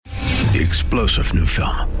the explosive new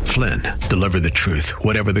film, Flynn, Deliver the Truth,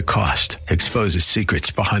 Whatever the Cost, exposes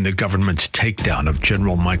secrets behind the government's takedown of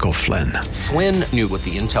General Michael Flynn. Flynn knew what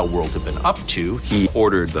the intel world had been up to. He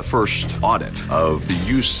ordered the first audit of the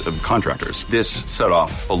use of contractors. This set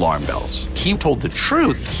off alarm bells. He told the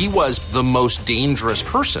truth. He was the most dangerous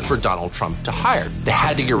person for Donald Trump to hire. They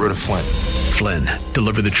had to get rid of Flynn. Flynn,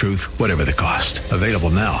 Deliver the Truth, Whatever the Cost. Available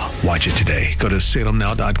now. Watch it today. Go to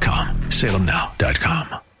salemnow.com.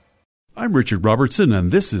 salemnow.com. I'm Richard Robertson,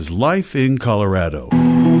 and this is Life in Colorado.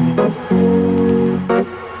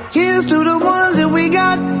 Here's to the ones that we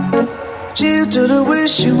got. Cheers to the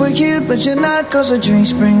wish you were here, but you're not. 'Cause the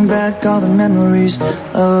drinks bring back all the memories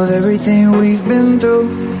of everything we've been through.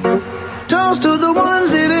 Toast to the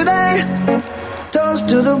ones here today. Toast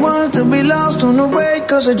to the ones that we lost on the way.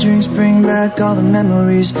 'Cause the drinks bring back all the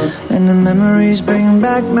memories, and the memories bring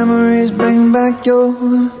back your.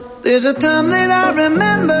 There's a time that I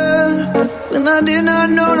remember when I did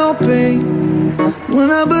not know no pain,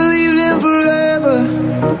 when I believed in forever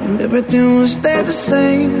and everything would stay the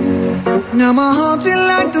same. Now my heart feels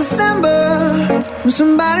like December when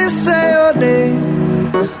somebody say your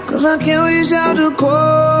name. 'Cause I can't reach out to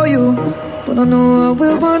call you, but I know I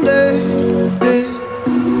will one day. Yeah.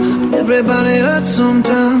 Everybody hurts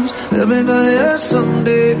sometimes, everybody hurts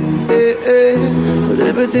someday. Yeah, yeah. But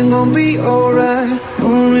everything gon' be alright.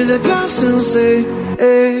 Gonna raise a glass and say,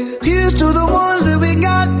 hey. Here's to the ones that we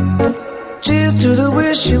got. Cheers to the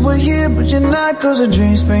wish you were here, but you're not. 'Cause the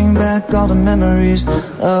drinks bring back all the memories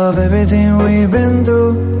of everything we've been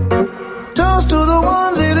through. Toast to the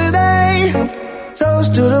ones here today.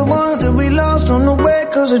 Toast to the ones that we lost on the way.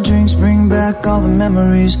 'Cause the drinks bring back all the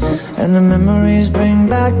memories, and the memories bring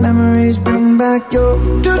back your. Memories bring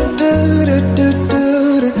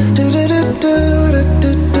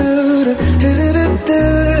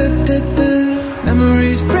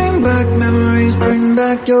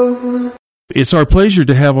back your. It's our pleasure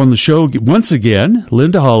to have on the show once again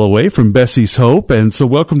Linda Holloway from Bessie's Hope. And so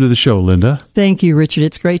welcome to the show, Linda. Thank you, Richard.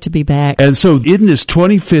 It's great to be back. And so in this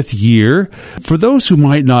 25th year, for those who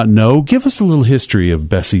might not know, give us a little history of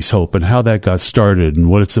Bessie's Hope and how that got started and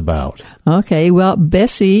what it's about. Okay. Well,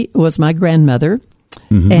 Bessie was my grandmother,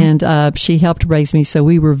 and she helped raise me. So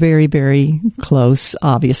we were very, very close,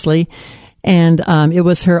 obviously. And it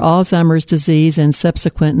was her Alzheimer's disease and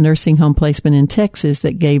subsequent nursing home placement in Texas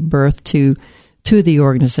that gave birth to the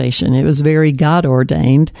organization. It was very God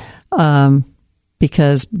ordained,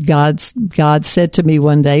 because God said to me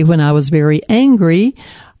one day when I was very angry,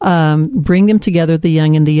 bring them together, the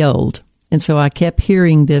young and the old. And so I kept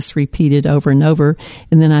hearing this repeated over and over.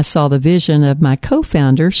 And then I saw the vision of my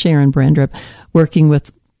co-founder, Sharon Brandrup, working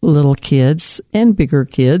with little kids and bigger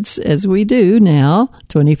kids, as we do now,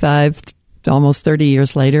 25 almost 30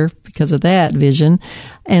 years later because of that vision.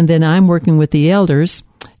 And then I'm working with the elders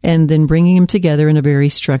and then bringing them together in a very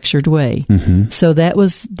structured way. So that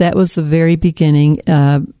was the very beginning.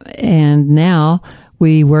 And now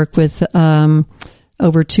we work with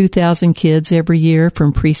over 2,000 kids every year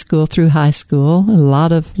from preschool through high school. A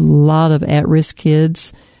lot of at-risk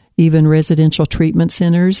kids, even residential treatment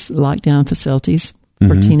centers, lockdown facilities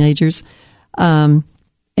for teenagers. And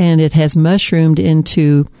it has mushroomed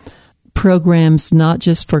into programs not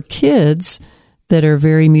just for kids that are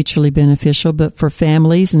very mutually beneficial, but for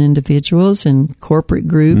families and individuals and corporate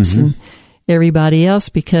groups and everybody else,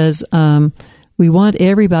 because we want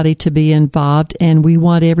everybody to be involved, and we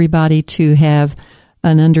want everybody to have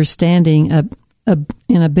an understanding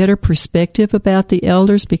in a better perspective about the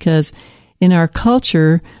elders, because in our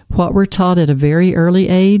culture, what we're taught at a very early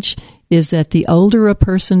age is that the older a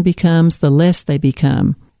person becomes, the less they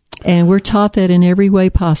become. And we're taught that in every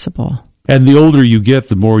way possible. And the older you get,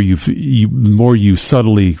 the more you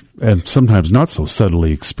subtly and sometimes not so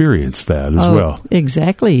subtly experience that as well.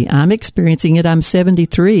 Exactly. I'm experiencing it. I'm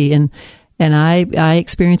 73, and I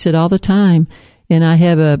experience it all the time. And I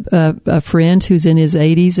have a friend who's in his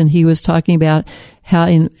 80s, and he was talking about how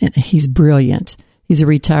he's brilliant. He's a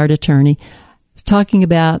retired attorney. He's talking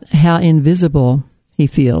about how invisible he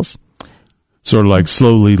feels. Sort of like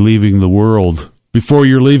slowly leaving the world. Before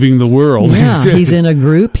you're leaving the world. Yeah, he's in a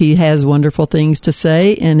group. He has wonderful things to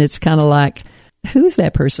say, and it's kind of like, who's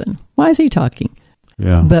that person? Why is he talking?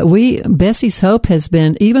 Yeah. But Bessie's Hope has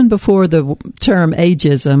been, even before the term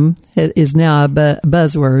ageism is now a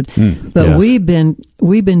buzzword, but yes.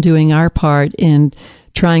 we've been doing our part in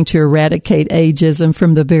trying to eradicate ageism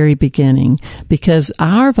from the very beginning, because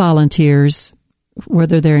our volunteers,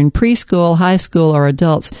 whether they're in preschool, high school, or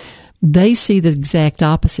adults, they see the exact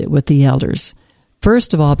opposite with the elders.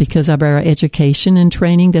 First of all, because of our education and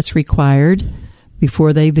training that's required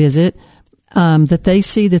before they visit. that they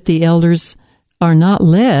see that the elders are not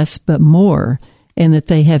less, but more, and that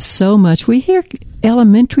they have so much. We hear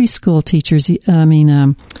elementary school teachers,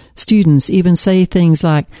 students even say things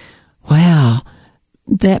like, wow,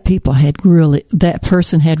 that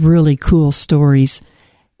person had really cool stories.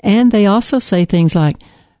 And they also say things like,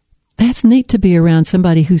 that's neat to be around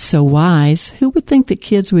somebody who's so wise. Who would think that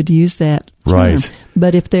kids would use that term? Right.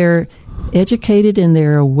 But if they're educated and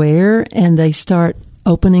they're aware and they start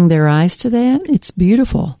opening their eyes to that, it's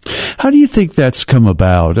beautiful. How do you think that's come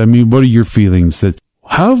about? I mean, what are your feelings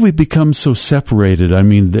how have we become so separated? I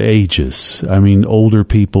mean, the ages. I mean, older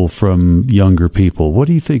people from younger people. What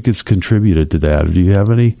do you think has contributed to that? Do you have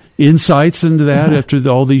any insights into that after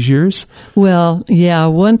all these years? Well, yeah,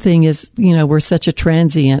 one thing is, we're such a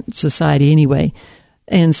transient society anyway.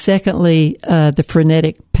 And secondly, the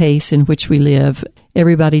frenetic pace in which we live,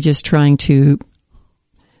 everybody just trying to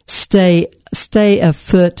stay a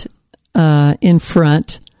foot in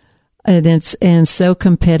front, and so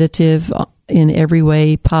competitive in every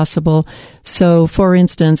way possible. So, for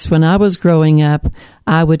instance, when I was growing up,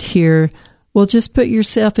 I would hear, well, just put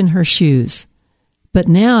yourself in her shoes. But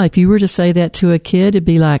now, if you were to say that to a kid, it'd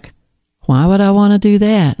be like, why would I want to do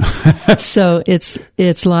that? So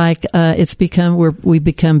it's like we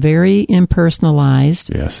become very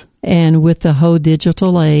impersonalized. Yes. And with the whole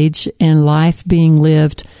digital age and life being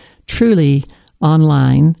lived truly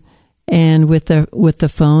online, and with the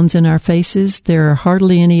phones in our faces, there are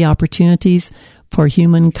hardly any opportunities for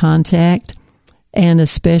human contact. And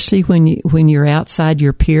especially when you're outside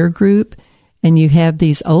your peer group and you have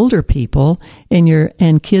these older people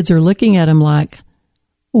and kids are looking at them like,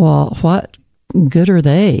 well, what good are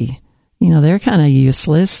they? They're kind of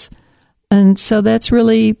useless. And so that's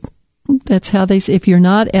how if you're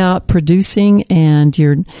not out producing and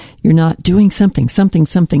you're not doing something,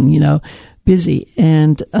 busy,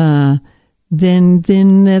 and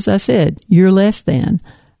then as I said, you're less than.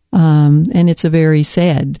 And it's a very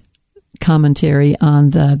sad commentary on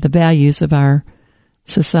the values of our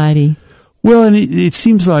society. Well, and it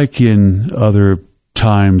seems like in other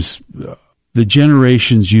times, the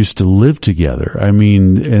generations used to live together. I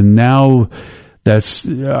mean, and now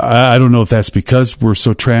I don't know if that's because we're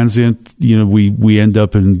so transient. We end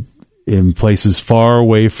up in places far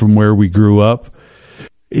away from where we grew up.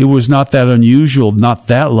 It was not that unusual, not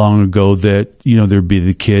that long ago, that, there'd be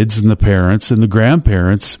the kids and the parents and the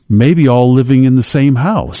grandparents maybe all living in the same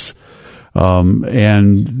house. Or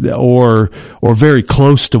very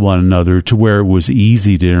close to one another to where it was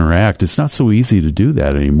easy to interact. It's not so easy to do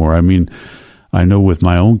that anymore. I mean, I know with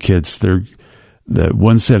my own kids, that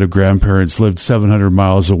one set of grandparents lived 700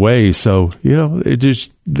 miles away. So,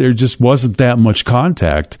 there just wasn't that much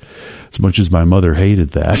contact, as much as my mother hated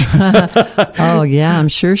that. Oh, yeah, I'm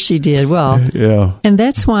sure she did. Well, yeah. And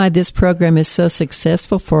that's why this program is so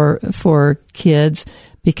successful for kids,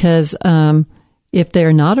 because if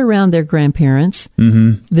they're not around their grandparents,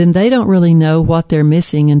 then they don't really know what they're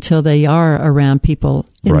missing until they are around people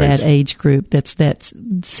in that age group. That's that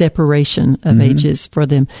separation of ages for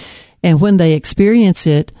them. And when they experience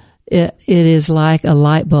it is like a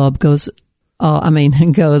light bulb goes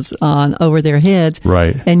on over their heads.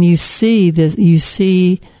 Right. And you see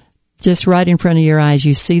just right in front of your eyes,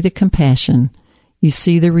 you see the compassion, you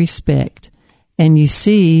see the respect, and you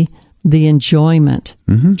see the enjoyment,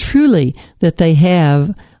 truly, that they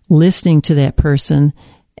have listening to that person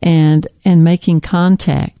and making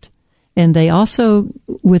contact. And they also,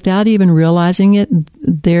 without even realizing it,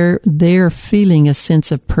 they're feeling a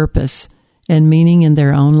sense of purpose and meaning in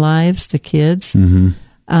their own lives, the kids,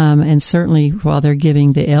 and certainly while they're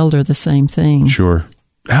giving the elder the same thing. Sure.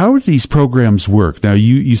 How do these programs work? Now,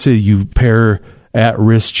 you say you pair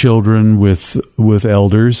at-risk children with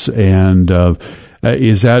elders, and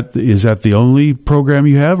is that the only program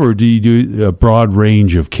you have, or do you do a broad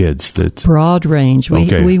range of kids? Broad range.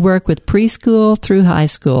 We work with preschool through high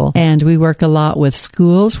school, and we work a lot with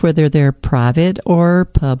schools, whether they're private or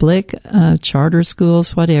public, charter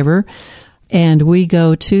schools, whatever. And we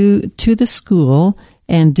go to the school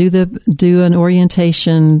and do an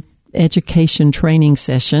orientation education training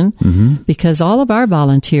session, because all of our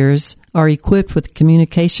volunteers are equipped with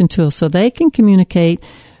communication tools so they can communicate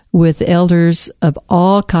with elders of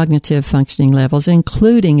all cognitive functioning levels,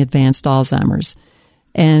 including advanced Alzheimer's.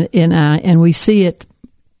 And we see it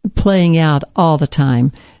playing out all the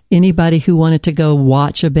time. Anybody who wanted to go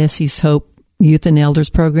watch a Bessie's Hope Youth and Elders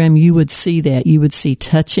program, you would see that. You would see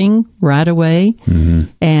touching right away,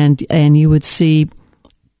 and you would see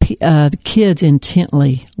the kids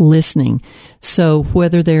intently listening. So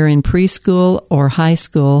whether they're in preschool or high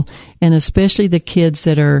school, and especially the kids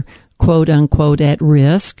that are quote unquote at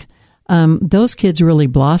risk, those kids really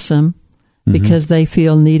blossom because they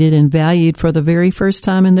feel needed and valued for the very first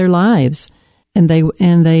time in their lives, and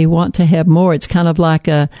they want to have more. It's kind of like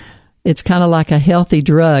a healthy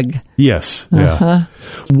drug. Yes. Yeah.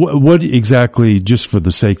 What exactly, just for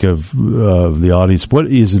the sake of the audience, what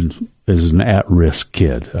is an at-risk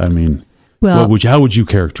kid? I mean, how would you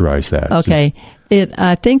characterize that? Okay.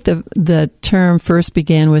 I think the term first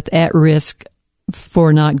began with at risk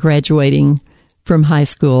for not graduating from high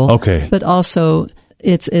school. Okay. But also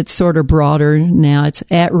it's sort of broader now. It's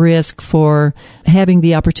at risk for having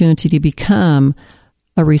the opportunity to become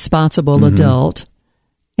a responsible adult.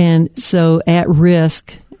 And so at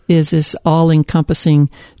risk is this all-encompassing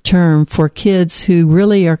term for kids who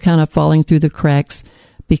really are kind of falling through the cracks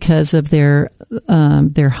because of their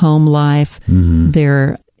home life,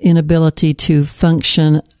 their inability to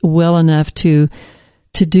function well enough to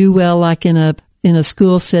do well, like in a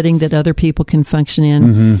school setting that other people can function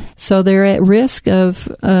in. So they're at risk of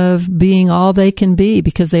being all they can be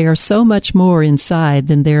because they are so much more inside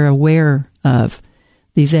than they're aware of.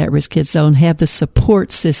 These at-risk kids don't have the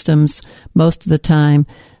support systems most of the time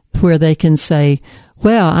where they can say,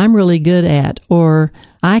 well, I'm really good at, or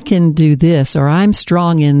I can do this, or I'm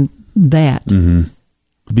strong in that.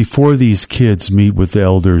 Before these kids meet with the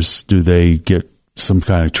elders, do they get some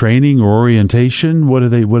kind of training or orientation? What do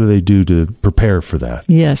they do to prepare for that?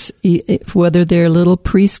 Yes, whether they're little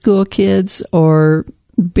preschool kids or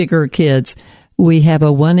bigger kids, we have a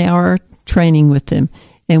 1-hour training with them.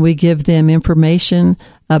 And we give them information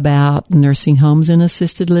about nursing homes and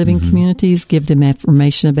assisted living communities, give them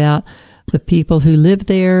information about the people who live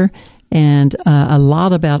there, and a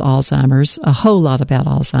lot about Alzheimer's, a whole lot about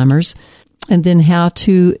Alzheimer's, and then how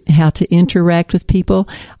to interact with people,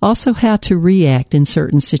 also how to react in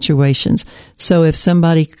certain situations. So if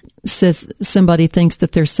somebody thinks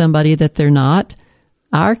that they're somebody that they're not,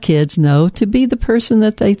 our kids know to be the person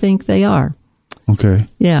that they think they are. Okay.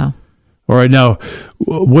 Yeah. All right. Now,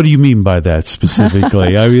 what do you mean by that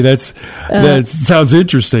specifically? I mean, that sounds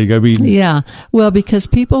interesting. I mean, yeah. Well, because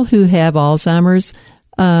people who have Alzheimer's,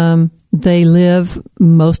 they live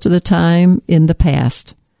most of the time in the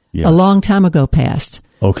past, a long time ago past.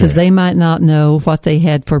 Okay. Because they might not know what they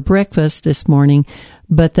had for breakfast this morning,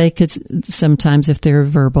 but they could sometimes, if they're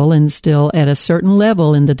verbal and still at a certain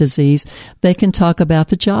level in the disease, they can talk about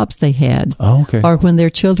the jobs they had, or when their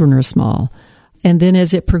children are small. And then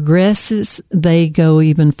as it progresses, they go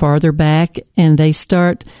even farther back and they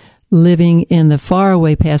start living in the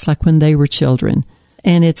faraway past, like when they were children.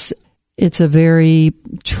 And it's a very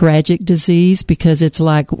tragic disease because it's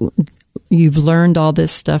like you've learned all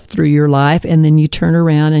this stuff through your life and then you turn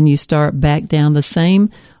around and you start back down the same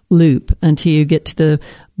loop until you get to the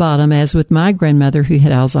bottom. As with my grandmother who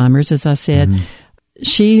had Alzheimer's, as I said,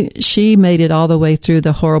 she made it all the way through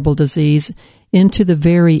the horrible disease into the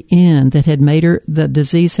very end. The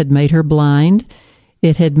disease had made her blind.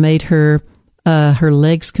 It had made her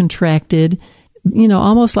legs contracted,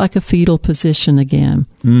 almost like a fetal position again.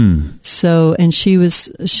 So, and she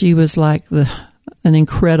was like an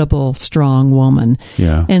incredible, strong woman.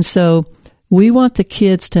 Yeah. And so we want the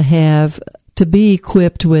kids to be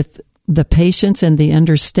equipped with the patience and the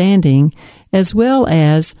understanding, as well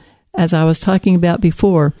as I was talking about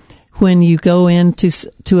before, when you go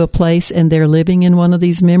into a place and they're living in one of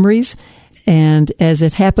these memories, and as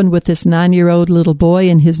it happened with this 9-year-old little boy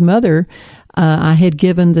and his mother, I had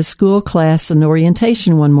given the school class an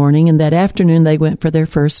orientation one morning, and that afternoon they went for their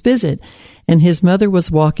first visit. And his mother was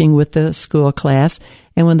walking with the school class,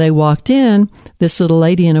 and when they walked in, this little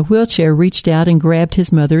lady in a wheelchair reached out and grabbed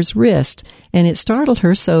his mother's wrist, and it startled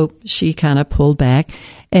her, so she kind of pulled back,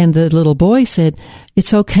 and the little boy said,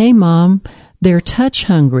 "It's okay, Mom. They're touch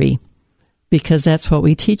hungry," because that's what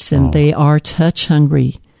we teach them. They are touch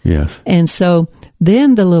hungry. Yes. And so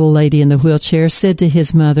then the little lady in the wheelchair said to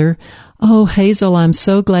his mother, "Oh, Hazel, I'm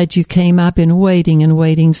so glad you came. I've been waiting and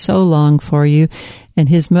waiting so long for you." And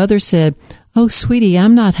his mother said, "Oh, sweetie,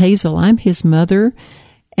 I'm not Hazel. I'm his mother."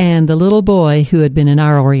 And the little boy, who had been in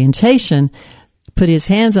our orientation, put his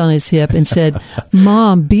hands on his hip and said,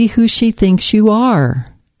 "Mom, be who she thinks you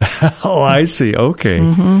are." Oh, I see.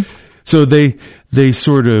 Okay. So they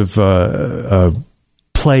sort of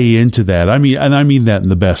play into that. I mean that in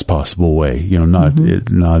the best possible way. Not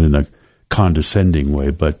in a condescending way,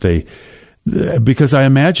 but because I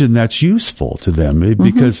imagine that's useful to them.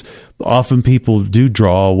 Because often people do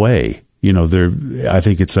draw away. I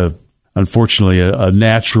think it's unfortunately a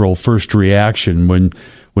natural first reaction when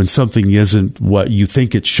when something isn't what you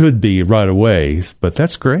think it should be right away. But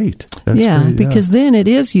that's great. That's great, because then it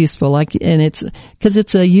is useful. And it's because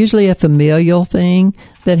it's usually a familial thing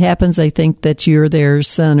that happens. They think that you're their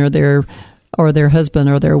son or their husband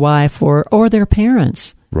or their wife or their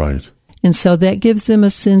parents. Right. And so that gives them a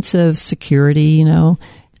sense of security,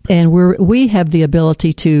 And we have the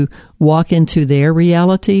ability to walk into their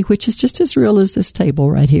reality, which is just as real as this table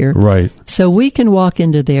right here. Right. So we can walk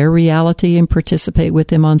into their reality and participate with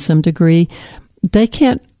them on some degree. They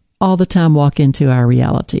can't all the time walk into our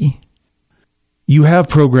reality. You have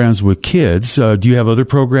programs with kids. Do you have other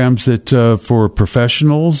programs that for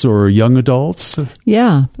professionals or young adults?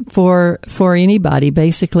 Yeah, for anybody.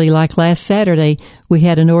 Basically, like last Saturday, we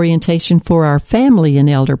had an orientation for our family and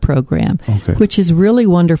elder program, which is really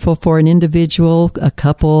wonderful for an individual, a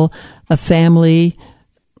couple, a family,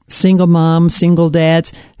 single moms, single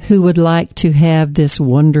dads who would like to have this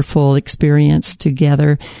wonderful experience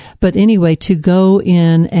together. But anyway, to go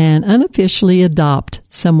in and unofficially adopt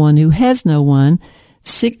someone who has no one.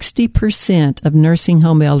 60% of nursing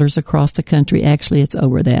home elders across the country, actually it's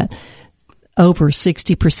over that, over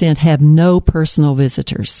 60% have no personal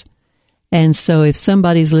visitors. And so if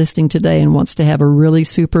somebody's listening today and wants to have a really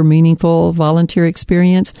super meaningful volunteer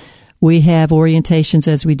experience, we have orientations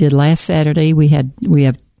as we did last Saturday. We have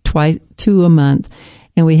two a month,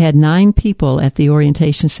 and we had 9 people at the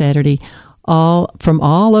orientation Saturday, all from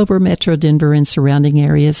all over Metro Denver and surrounding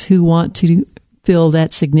areas who want to fill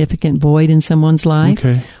that significant void in someone's life.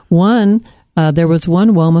 Okay. There was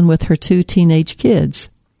one woman with her 2 teenage kids,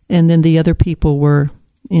 and then the other people were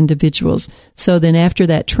individuals. So then after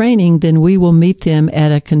that training, then we will meet them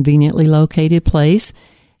at a conveniently located place,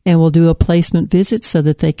 and we'll do a placement visit so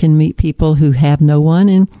that they can meet people who have no one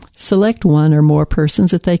and select one or more persons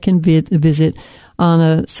that they can visit on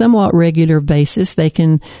a somewhat regular basis. They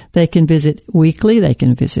can visit weekly, they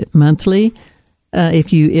can visit monthly.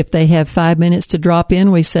 If they have 5 minutes to drop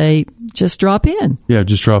in, we say, just drop in. Yeah,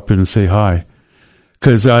 just drop in and say hi.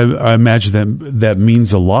 Because I imagine that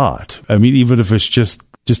means a lot. I mean, even if it's just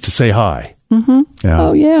to say hi. Mm-hmm. Yeah.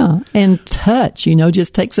 Oh, yeah. And touch,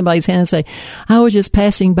 just take somebody's hand and say, I was just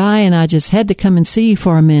passing by and I just had to come and see you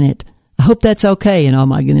for a minute. I hope that's okay. And oh,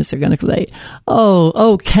 my goodness, they're going to say,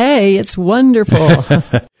 oh, okay, it's wonderful.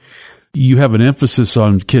 You have an emphasis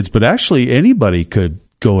on kids, but actually anybody could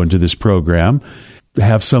go into this program,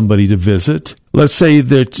 have somebody to visit. Let's say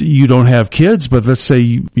that you don't have kids, but let's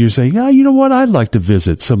say you're saying, you know what, I'd like to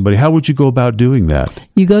visit somebody. How would you go about doing that?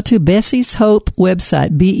 You go to Bessie's Hope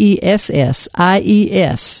website, BESSIES,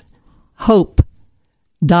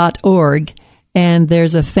 hope.org, and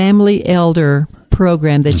there's a family elder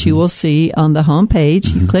program that you will see on the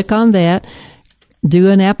homepage. You click on that, do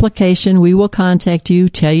an application. We will contact you,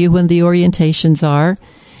 tell you when the orientations are.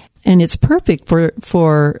 And it's perfect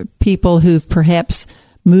for people who've perhaps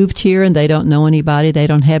moved here and they don't know anybody, they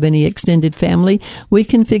don't have any extended family. We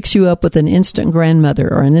can fix you up with an instant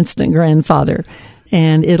grandmother or an instant grandfather,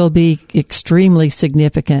 and it'll be extremely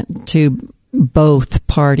significant to both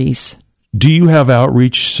parties. Do you have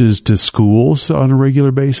outreaches to schools on a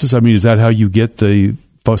regular basis? I mean, is that how you get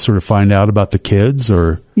sort of find out about the kids?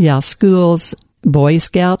 Or yeah, schools, Boy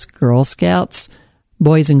Scouts, Girl Scouts,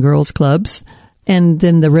 Boys and Girls Clubs. And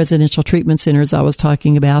then the residential treatment centers I was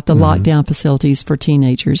talking about, the lockdown facilities for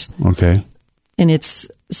teenagers. Okay. And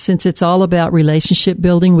since it's all about relationship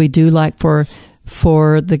building, we do like for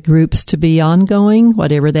the groups to be ongoing,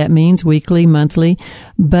 whatever that means, weekly, monthly.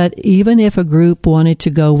 But even if a group wanted to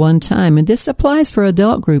go one time, and this applies for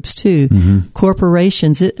adult groups too,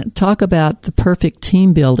 corporations, talk about the perfect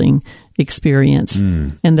team building experience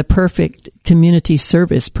and the perfect community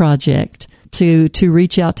service project. To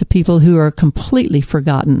reach out to people who are completely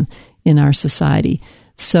forgotten in our society.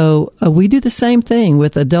 So we do the same thing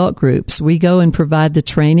with adult groups. We go and provide the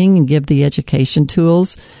training and give the education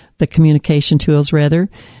tools, the communication tools rather,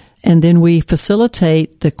 and then we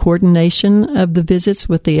facilitate the coordination of the visits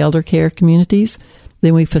with the elder care communities.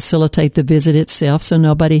 Then we facilitate the visit itself so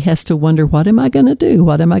nobody has to wonder, what am I going to do?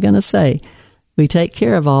 What am I going to say? We take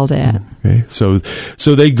care of all that. Okay, so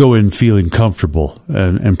they go in feeling comfortable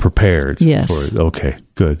and prepared. Yes. For it. Okay,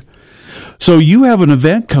 good. So you have an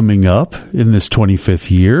event coming up in this 25th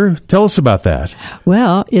year. Tell us about that.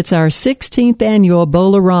 Well, it's our 16th annual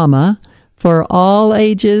Bowl-O-Rama for all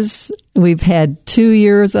ages. We've had 2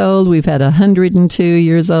 years old. We've had 102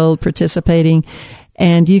 years old participating.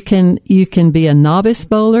 And you can be a novice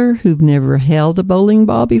bowler who've never held a bowling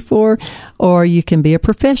ball before, or you can be a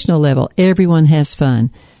professional level. Everyone has fun.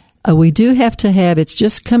 We do have to have, it's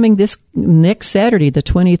just coming this next Saturday, the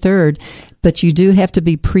 23rd, but you do have to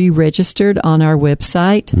be pre-registered on our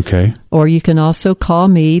website. Okay. Or you can also call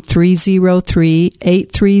me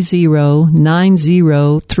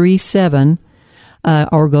 303-830-9037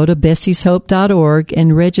 or go to bessieshope.org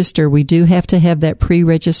and register. We do have to have that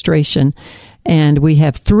pre-registration. And we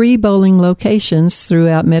have 3 bowling locations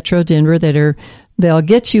throughout Metro Denver they'll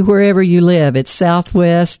get you wherever you live. It's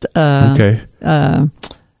Southwest,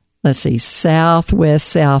 Southwest,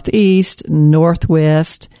 Southeast,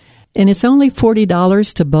 Northwest. And it's only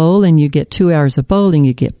 $40 to bowl, and you get 2 hours of bowling.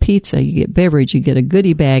 You get pizza, you get beverage, you get a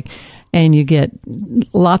goodie bag, and you get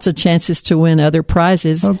lots of chances to win other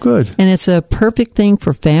prizes. Oh, good. And it's a perfect thing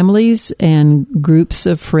for families and groups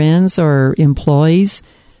of friends or employees.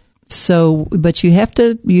 So, but you have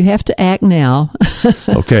to act now.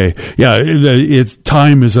 Okay. Yeah.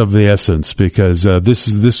 Time is of the essence because this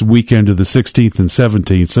is this weekend of the 16th and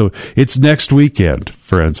 17th. So it's next weekend,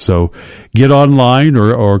 friends. So get online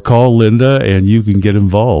or call Linda and you can get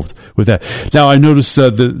involved with that. Now, I noticed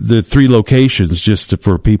the 3 locations just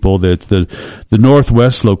for people that the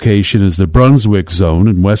Northwest location is the Brunswick Zone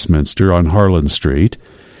in Westminster on Harlan Street.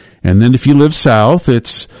 And then if you live south,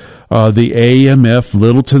 it's the AMF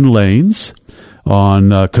Littleton Lanes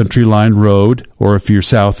on Country Line Road, or if you're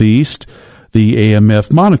southeast, the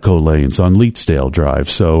AMF Monaco Lanes on Leetsdale Drive.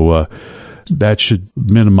 So that should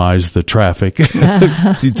minimize the traffic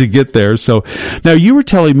to get there. So now you were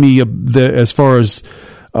telling me that as far as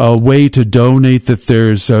a way to donate,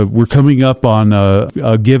 that we're coming up on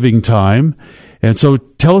a giving time. And so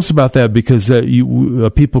tell us about that because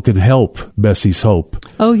people can help Bessie's Hope.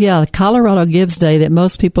 Oh, yeah. Colorado Gives Day that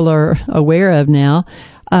most people are aware of now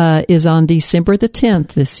is on December the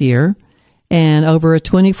 10th this year. And over a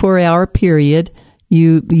 24-hour period,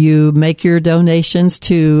 you make your donations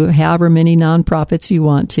to however many nonprofits you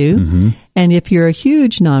want to. Mm-hmm. And if you're a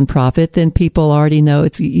huge nonprofit, then people already know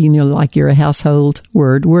it's, like you're a household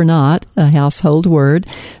word. We're not a household word.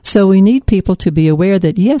 So we need people to be aware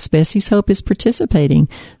that, yes, Bessie's Hope is participating.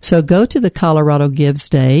 So go to the Colorado Gives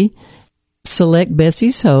Day, select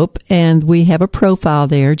Bessie's Hope, and we have a profile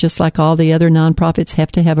there, just like all the other nonprofits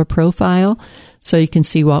have to have a profile, so you can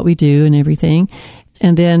see what we do and everything.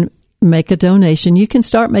 And then make a donation. You can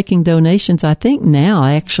start making donations, I think now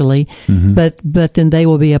actually, mm-hmm. but then they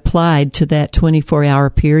will be applied to that 24-hour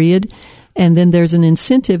period. And then there's an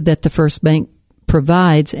incentive that the First Bank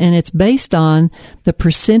provides, and it's based on the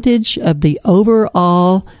percentage of the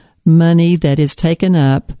overall money that is taken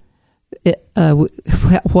up,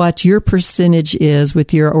 what your percentage is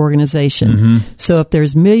with your organization. Mm-hmm. So if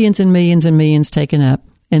there's millions and millions and millions taken up,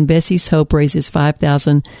 and Bessie's Hope raises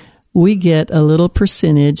 $5,000, we get a little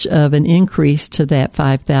percentage of an increase to that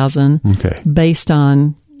 $5,000 based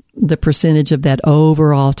on the percentage of that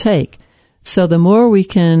overall take. So the more we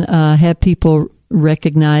can have people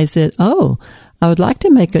recognize that, I would like to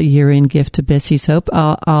make a year-end gift to Bessie's Hope,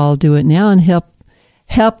 I'll do it now and help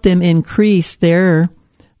them increase their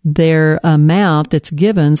amount that's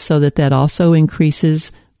given so that also increases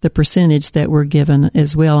the percentage that we're given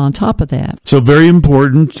as well on top of that. So very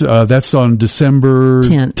important. That's on December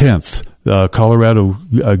 10th. Colorado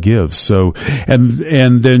Gives. So,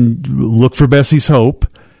 and then look for Bessie's Hope,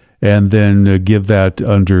 and then give that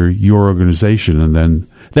under your organization, and then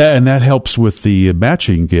that helps with the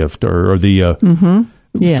matching gift or the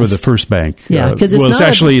yes. for the First Bank. Yeah, because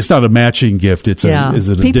it's not a matching gift. It's an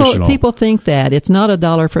additional. People think that it's not a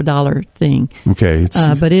dollar for dollar thing. Okay,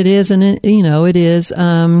 but it is an increase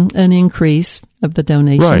of the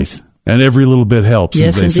donations. Right. And every little bit helps,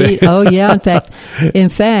 yes, as they indeed. say. Oh, yeah. In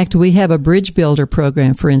fact, we have a Bridge Builder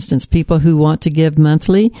program, for instance, people who want to give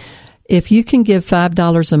monthly. If you can give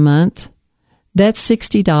 $5 a month, that's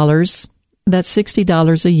 $60. That's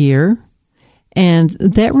 $60 a year. And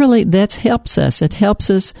that helps us. It helps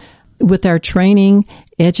us with our training,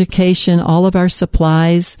 education, all of our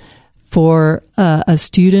supplies for a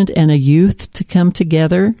student and a youth to come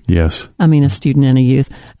together. Yes. I mean, a student and a youth.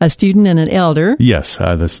 A student and an elder. Yes.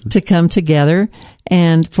 To come together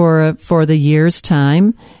and for the year's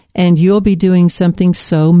time. And you'll be doing something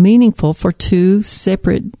so meaningful for 2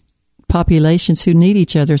 separate populations who need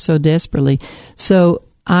each other so desperately. So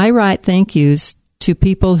I write thank yous to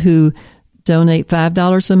people who donate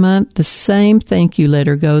 $5 a month. The same thank you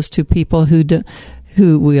letter goes to people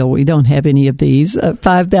we don't have any of these,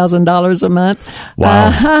 $5,000 a month.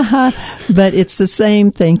 Wow. But it's the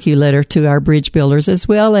same thank you letter to our bridge builders, as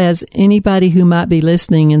well as anybody who might be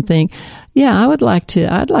listening and think, yeah, I'd like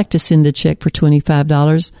to send a check for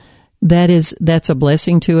 $25. That's a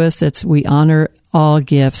blessing to us. We honor all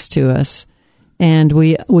gifts to us. And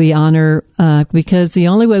we honor, because the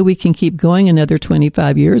only way we can keep going another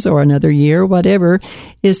 25 years or another year, whatever,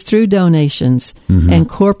 is through donations and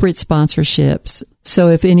corporate sponsorships. So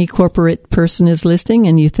if any corporate person is listening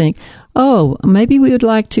and you think, oh, maybe we would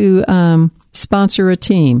like to sponsor a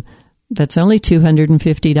team, that's only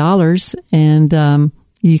 $250, and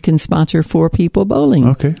you can sponsor 4 people bowling.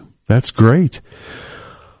 Okay, that's great.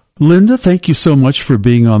 Linda, thank you so much for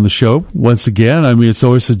being on the show once again. I mean, it's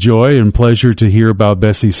always a joy and pleasure to hear about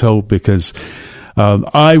Bessie's Hope, because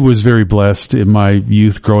I was very blessed in my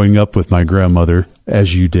youth growing up with my grandmother,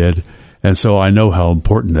 as you did, and so I know how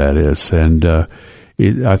important that is. And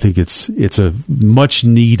I think it's a much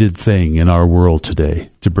needed thing in our world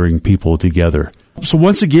today to bring people together. So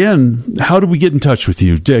once again, how do we get in touch with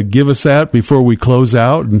you? Give us that before we close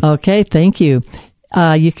out. Okay, thank you.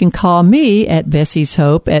 You can call me at Bessie's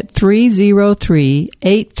Hope at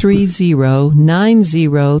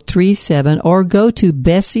 303-830-9037, or go to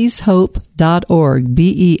bessieshope.org,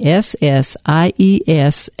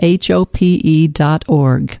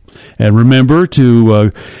 BESSIESHOPE.org. And remember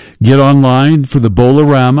to get online for the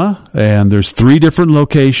Bowl-O-Rama, and there's 3 different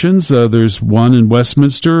locations. There's one in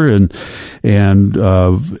Westminster, and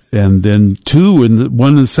then 2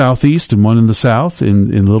 one in the southeast and one in the south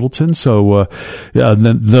in Littleton. So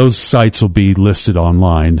then those sites will be listed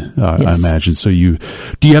online, yes. I imagine. So do you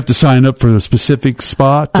have to sign up for a specific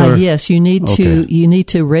spot? Yes, you need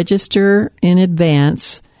to register in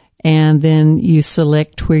advance, and then you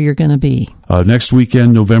select where you're going to be. Next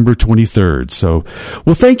weekend, November 23rd. So,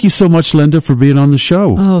 well, thank you so much, Linda, for being on the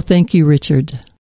show. Oh, thank you, Richard.